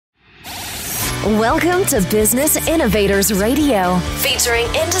Welcome to Business Innovators Radio, featuring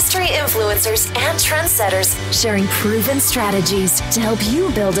industry influencers and trendsetters sharing proven strategies to help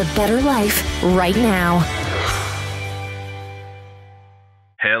you build a better life right now.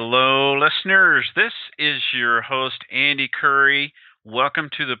 Hello, listeners. This is your host, Andy Curry. Welcome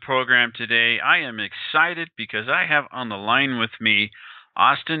to the program today. I am excited because I have on the line with me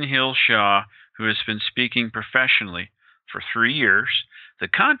Austin Hill-Shaw, who has been speaking professionally for 3 years. The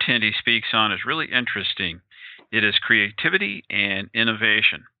content he speaks on is really interesting. It is creativity and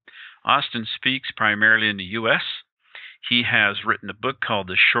innovation. Austin speaks primarily in the U.S. He has written a book called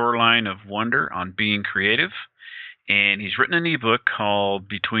The Shoreline of Wonder on being creative, and he's written an ebook called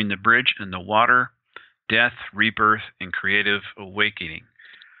Between the Bridge and the Water, Death, Rebirth, and Creative Awakening.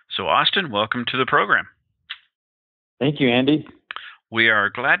 So, Austin, welcome to the program. Thank you, Andy. We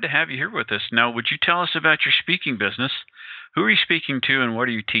are glad to have you here with us. Now, would you tell us about your speaking business? Who are you speaking to, and what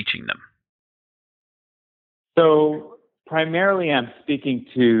are you teaching them? So, primarily, I'm speaking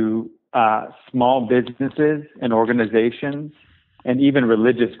to small businesses and organizations, and even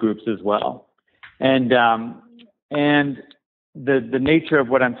religious groups as well. And the nature of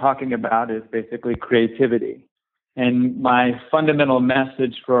what I'm talking about is basically creativity. And my fundamental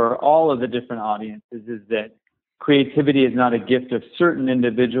message for all of the different audiences is that creativity is not a gift of certain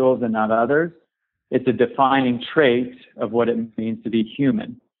individuals and not others. It's a defining trait of what it means to be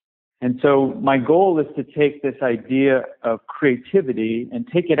human. And so my goal is to take this idea of creativity and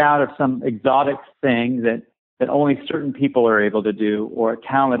take it out of some exotic thing that only certain people are able to do, or a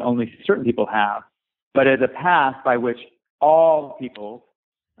talent only certain people have, but as a path by which all people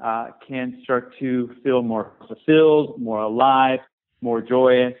can start to feel more fulfilled, more alive, more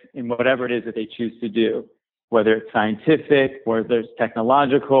joyous in whatever it is that they choose to do, whether it's scientific, whether it's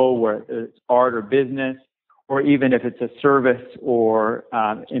technological, whether it's art or business, or even if it's a service or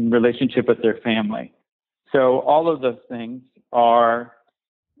in relationship with their family. So all of those things are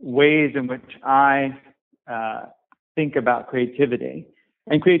ways in which I think about creativity.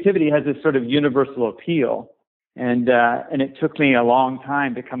 And creativity has this sort of universal appeal. And it took me a long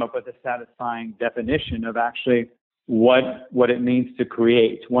time to come up with a satisfying definition of actually what it means to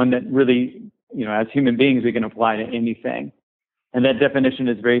create, one that really, as human beings, we can apply to anything. And that definition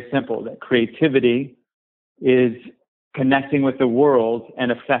is very simple, that creativity is connecting with the world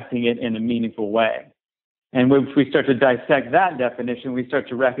and affecting it in a meaningful way. And if we start to dissect that definition, we start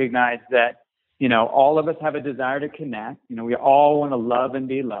to recognize that, all of us have a desire to connect. We all want to love and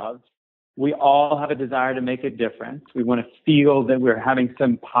be loved. We all have a desire to make a difference. We want to feel that we're having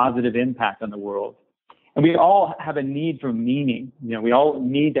some positive impact on the world. And we all have a need for meaning. We all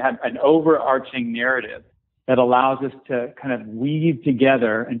need to have an overarching narrative that allows us to kind of weave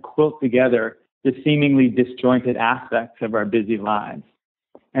together and quilt together the seemingly disjointed aspects of our busy lives.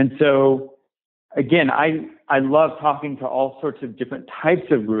 And so, again, I love talking to all sorts of different types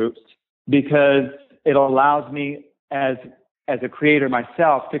of groups because it allows me as a creator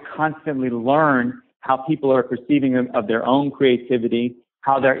myself to constantly learn how people are perceiving of their own creativity,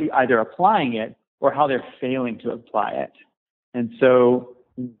 how they're either applying it or how they're failing to apply it. And so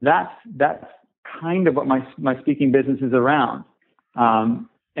that's kind of what my speaking business is around.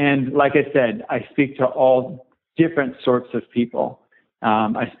 And like I said, I speak to all different sorts of people.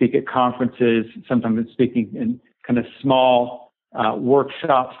 I speak at conferences. Sometimes I'm speaking in kind of small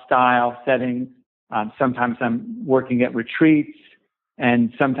workshop style settings. Sometimes I'm working at retreats,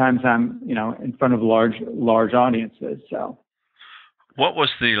 and sometimes I'm, in front of large audiences. So, what was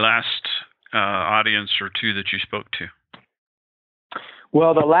the last audience or two that you spoke to?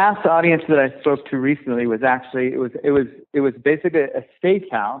 Well, the last audience that I spoke to recently was actually it was basically a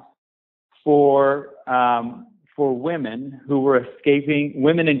steakhouse for women who were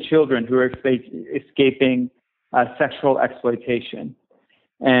women and children who were escaping sexual exploitation,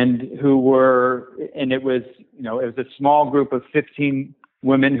 and it was a small group of 15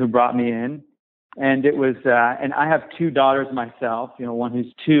 women who brought me in, and it was and I have two daughters myself, one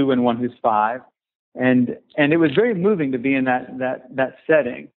who's 2 and one who's 5. And it was very moving to be in that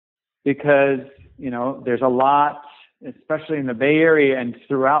setting because, there's a lot, especially in the Bay Area and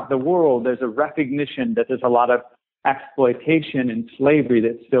throughout the world, there's a recognition that there's a lot of exploitation and slavery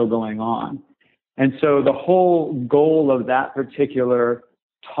that's still going on. And so the whole goal of that particular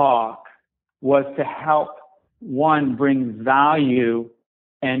talk was to help, one, bring value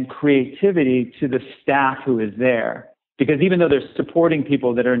and creativity to the staff who is there. Because even though they're supporting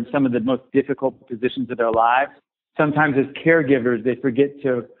people that are in some of the most difficult positions of their lives, sometimes as caregivers, they forget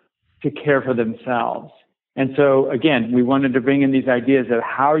to care for themselves. And so, again, we wanted to bring in these ideas of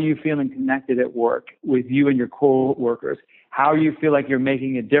how are you feeling connected at work with you and your co-workers? How you feel like you're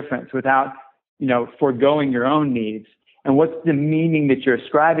making a difference without foregoing your own needs? And what's the meaning that you're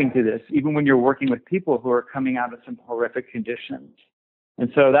ascribing to this, even when you're working with people who are coming out of some horrific conditions? And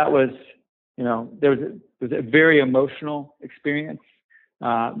so that was, it was a very emotional experience,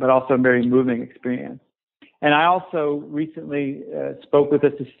 but also a very moving experience. And I also recently spoke with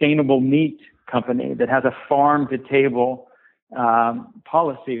a sustainable meat company that has a farm-to-table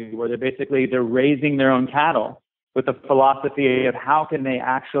policy where they're raising their own cattle with the philosophy of how can they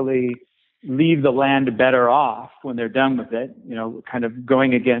actually leave the land better off when they're done with it, kind of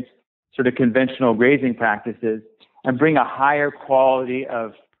going against sort of conventional grazing practices and bring a higher quality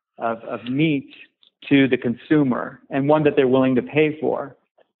of meat to the consumer and one that they're willing to pay for.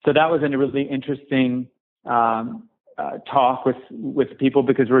 So that was a really interesting talk with people,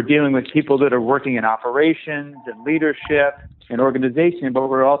 because we're dealing with people that are working in operations and leadership and organization, but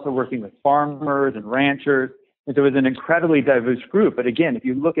we're also working with farmers and ranchers. And so it was an incredibly diverse group. But again, if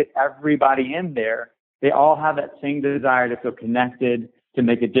you look at everybody in there, they all have that same desire to feel connected, to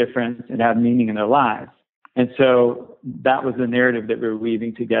make a difference, and have meaning in their lives. And so that was the narrative that we were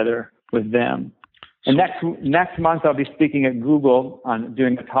weaving together with them. And next month, I'll be speaking at Google on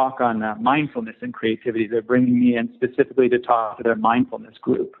doing a talk on mindfulness and creativity. They're bringing me in specifically to talk to their mindfulness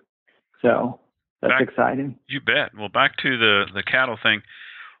group. So that's exciting. You bet. Well, back to the cattle thing.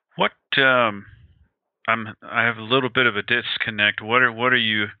 What I have a little bit of a disconnect. What are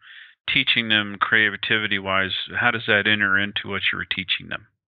you teaching them creativity wise? How does that enter into what you were teaching them?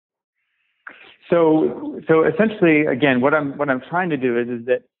 So essentially, again, what I'm trying to do is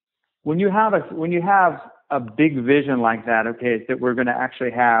that when you have a big vision like that, okay, that we're going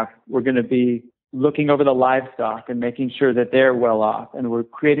to be looking over the livestock and making sure that they're well off, and we're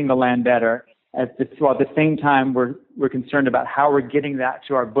creating the land better. At the same time, we're concerned about how we're getting that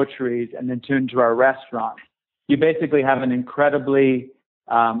to our butcheries and then to our restaurants. You basically have an incredibly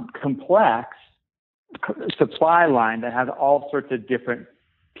complex supply line that has all sorts of different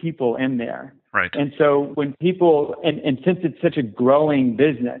people in there. Right. And so when people, and since it's such a growing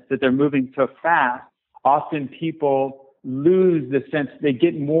business that they're moving so fast, often people lose the sense, they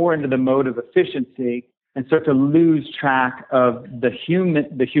get more into the mode of efficiency and start to lose track of the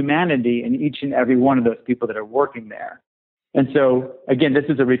humanity in each and every one of those people that are working there. And so, again, this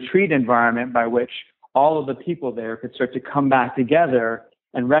is a retreat environment by which all of the people there could start to come back together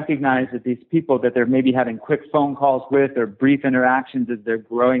and recognize that these people that they're maybe having quick phone calls with or brief interactions as they're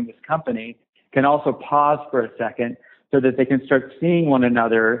growing this company can also pause for a second so that they can start seeing one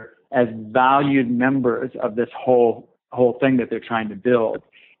another as valued members of this whole thing that they're trying to build,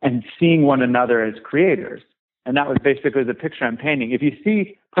 and seeing one another as creators. And that was basically the picture I'm painting. If you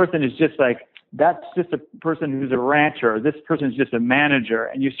see a person is just like, that's just a person who's a rancher, or this person's just a manager,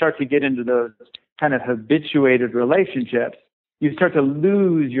 and you start to get into those kind of habituated relationships, you start to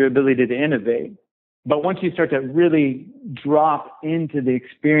lose your ability to innovate. But once you start to really drop into the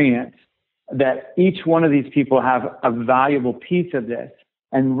experience that each one of these people have a valuable piece of this,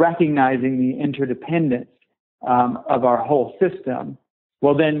 and recognizing the interdependence of our whole system,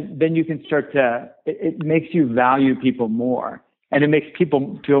 well, then you can start to, it makes you value people more, and it makes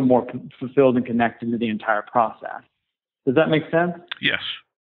people feel more fulfilled and connected to the entire process. Does that make sense? Yes.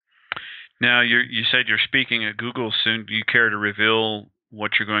 Now, you said you're speaking at Google soon. Do you care to reveal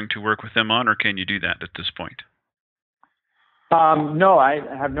what you're going to work with them on, or can you do that at this point? No, I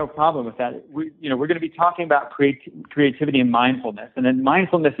have no problem with that. We're going to be talking about creativity and mindfulness, and then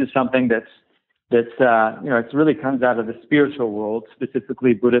mindfulness is something that's it really comes out of the spiritual world,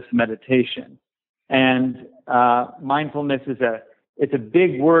 specifically Buddhist meditation. And mindfulness it's a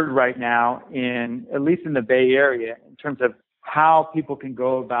big word right now at least in the Bay Area, in terms of how people can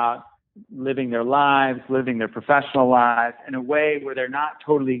go about living their lives, living their professional lives in a way where they're not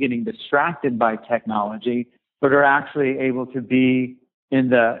totally getting distracted by technology, but are actually able to be in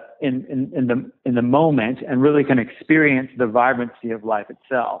the moment and really can experience the vibrancy of life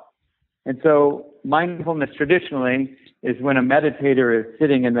itself. And so mindfulness traditionally is when a meditator is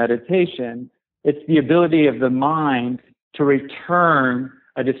sitting in meditation, it's the ability of the mind to return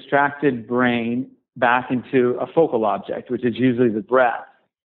a distracted brain back into a focal object, which is usually the breath.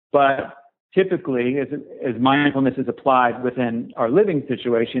 But typically, as mindfulness is applied within our living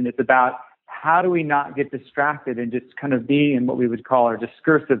situation, it's about how do we not get distracted and just kind of be in what we would call our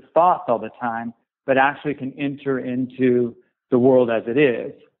discursive thoughts all the time, but actually can enter into the world as it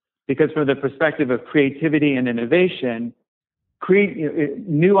is. Because from the perspective of creativity and innovation,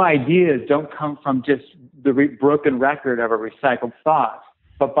 new ideas don't come from just the broken record of a recycled thought,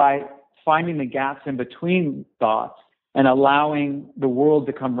 but by finding the gaps in between thoughts and allowing the world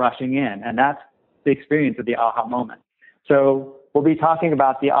to come rushing in. And that's the experience of the aha moment. So we'll be talking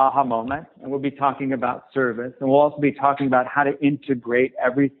about the aha moment, and we'll be talking about service, and we'll also be talking about how to integrate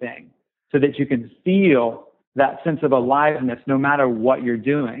everything so that you can feel that sense of aliveness no matter what you're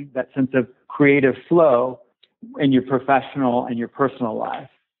doing, that sense of creative flow in your professional and your personal life.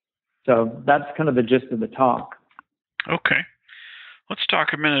 So that's kind of the gist of the talk. Okay. Let's talk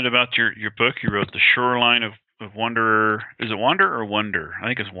a minute about your book. You wrote The Shoreline of Wonder. Is it Wonder or Wonder? I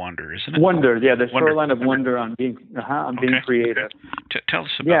think it's Wonder, isn't it? Wonder, yeah. The Shoreline of Wonder on being creative. Okay. Tell us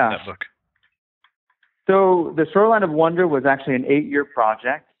about that book. So The Shoreline of Wonder was actually an 8-year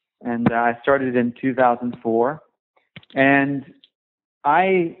project, and I started in 2004. And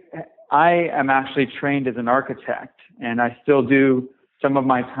I am actually trained as an architect, and I still do. Some of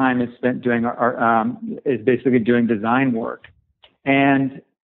my time is spent doing basically doing design work. And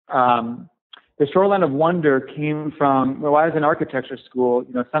the Shoreline of Wonder came from, well, I was in architecture school.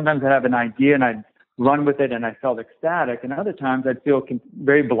 Sometimes I'd have an idea and I'd run with it and I felt ecstatic. And other times I'd feel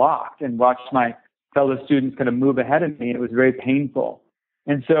very blocked and watch my fellow students kind of move ahead of me. And it was very painful.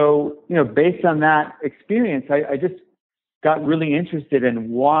 And so, based on that experience, I just got really interested in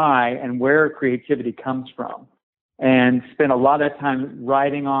why and where creativity comes from, and spent a lot of time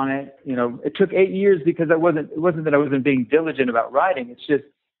writing on it. It took 8 years because it wasn't that I wasn't being diligent about writing. It's just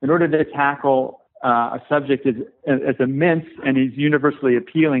in order to tackle a subject as immense and as universally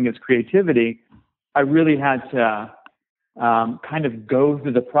appealing as creativity, I really had to kind of go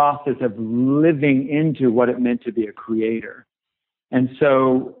through the process of living into what it meant to be a creator. And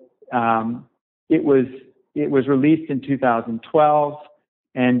so it was released in 2012,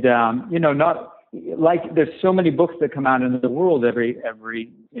 and not like there's so many books that come out into the world every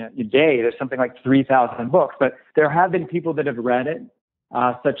day. There's something like 3,000 books, but there have been people that have read it,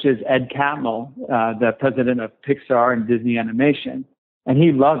 such as Ed Catmull, the president of Pixar and Disney Animation, and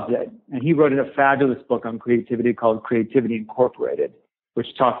he loved it. And he wrote a fabulous book on creativity called Creativity Incorporated, which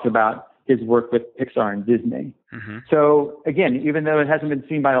talks about his work with Pixar and Disney. Mm-hmm. So again, even though it hasn't been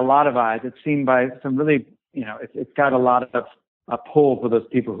seen by a lot of eyes, it's seen by some really, it's got a lot of a pull for those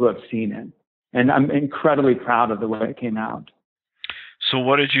people who have seen it. And I'm incredibly proud of the way it came out. So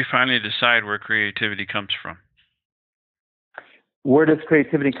what did you finally decide where creativity comes from? Where does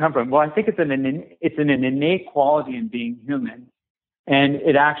creativity come from? Well, I think it's an innate quality in being human. And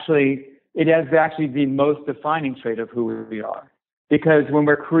it is actually the most defining trait of who we are. Because when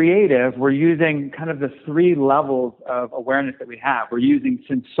we're creative, we're using kind of the 3 levels of awareness that we have. We're using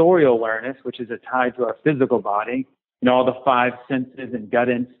sensorial awareness, which is tied to our physical body, all the 5 senses and gut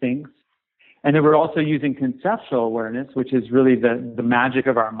instincts. And then we're also using conceptual awareness, which is really the magic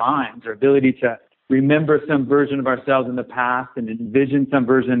of our minds, our ability to remember some version of ourselves in the past and envision some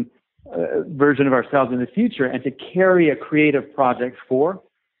version of ourselves in the future, and to carry a creative project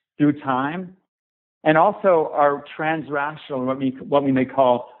through time. And also our transrational, what we may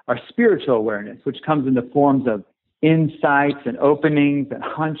call our spiritual awareness, which comes in the forms of insights and openings and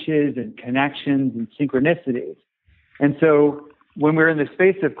hunches and connections and synchronicities. And so when we're in the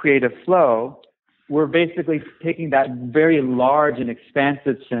space of creative flow, we're basically taking that very large and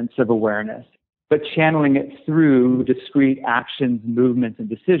expansive sense of awareness, but channeling it through discrete actions, movements, and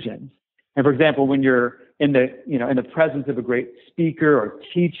decisions. And for example, when you're in the presence of a great speaker or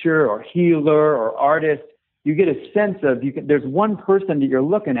teacher or healer or artist, you get a sense of there's one person that you're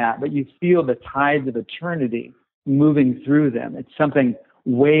looking at, but you feel the tides of eternity moving through them. It's something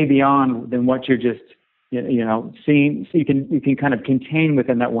way beyond than what you're just seeing. So you can kind of contain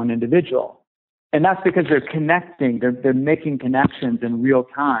within that one individual. And that's because they're connecting, they're making connections in real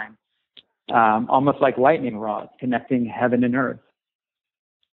time, almost like lightning rods connecting heaven and earth.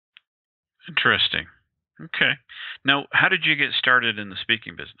 Interesting. Okay. Now, how did you get started in the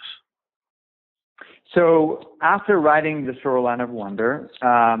speaking business? So after writing The Shoreline of Wonder,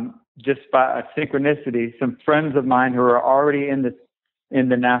 just by a synchronicity, some friends of mine who are already in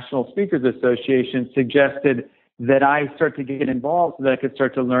the National Speakers Association suggested that I start to get involved so that I could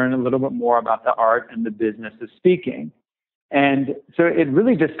start to learn a little bit more about the art and the business of speaking. And so it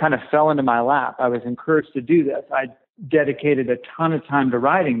really just kind of fell into my lap. I was encouraged to do this. I dedicated a ton of time to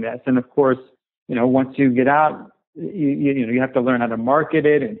writing this. And of course, once you get out, you have to learn how to market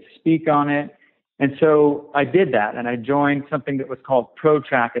it and speak on it. And so I did that, and I joined something that was called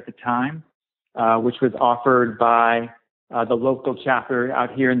ProTrack at the time, which was offered by the local chapter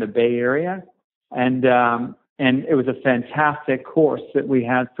out here in the Bay Area. And it was a fantastic course that we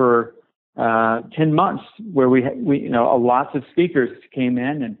had for 10 months, where we lots of speakers came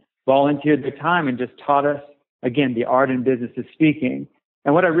in and volunteered their time and just taught us, again, the art and business of speaking.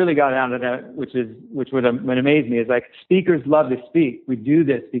 And what I really got out of that, which would amaze me, is like, speakers love to speak. We do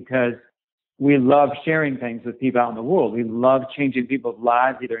this because we love sharing things with people out in the world. We love changing people's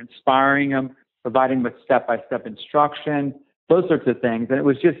lives, either inspiring them, providing with step-by-step instruction, those sorts of things. And it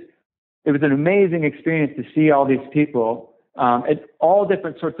was an amazing experience to see all these people at all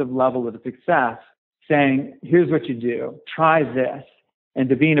different sorts of levels of success saying, here's what you do, try this. And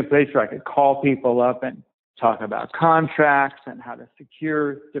to be in a place where I could call people up and talk about contracts and how to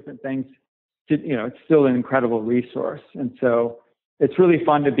secure different things, it's still an incredible resource. And so it's really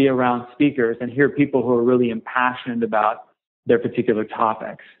fun to be around speakers and hear people who are really impassioned about their particular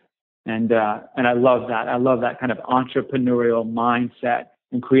topics. And I love that. I love that kind of entrepreneurial mindset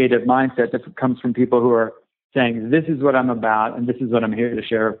and creative mindset that comes from people who are saying, this is what I'm about and this is what I'm here to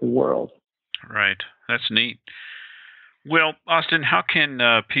share with the world. Right. That's neat. Well, Austin, how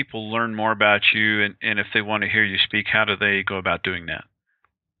can people learn more about you? And if they want to hear you speak, how do they go about doing that?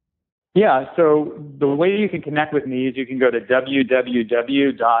 Yeah, so the way you can connect with me is you can go to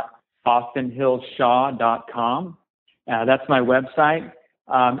www.austinhillshaw.com. That's my website.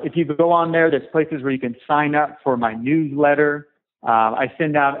 If you go on there's places where you can sign up for my newsletter. I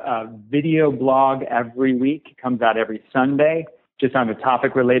send out a video blog every week. It comes out every Sunday, just on a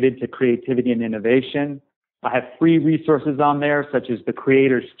topic related to creativity and innovation. I have free resources on there, such as the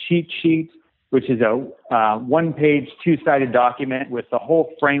Creator's Cheat Sheet, which is a one-page, two-sided document with the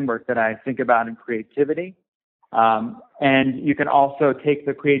whole framework that I think about in creativity. And you can also take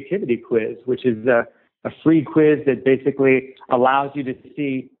the creativity quiz, which is a free quiz that basically allows you to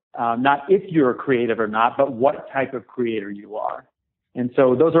see not if you're creative or not, but what type of creator you are. And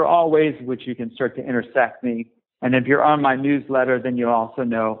so those are all ways in which you can start to intersect me. And if you're on my newsletter, then you also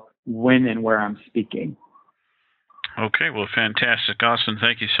know when and where I'm speaking. Okay, well, fantastic. Austin,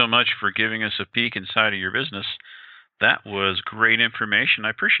 thank you so much for giving us a peek inside of your business. That was great information. I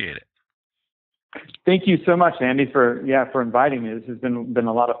appreciate it. Thank you so much, Andy, for inviting me. This has been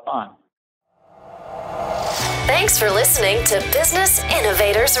a lot of fun. Thanks for listening to Business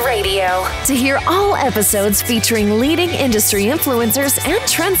Innovators Radio. To hear all episodes featuring leading industry influencers and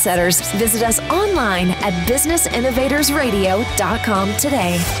trendsetters, visit us online at businessinnovatorsradio.com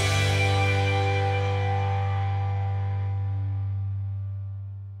today.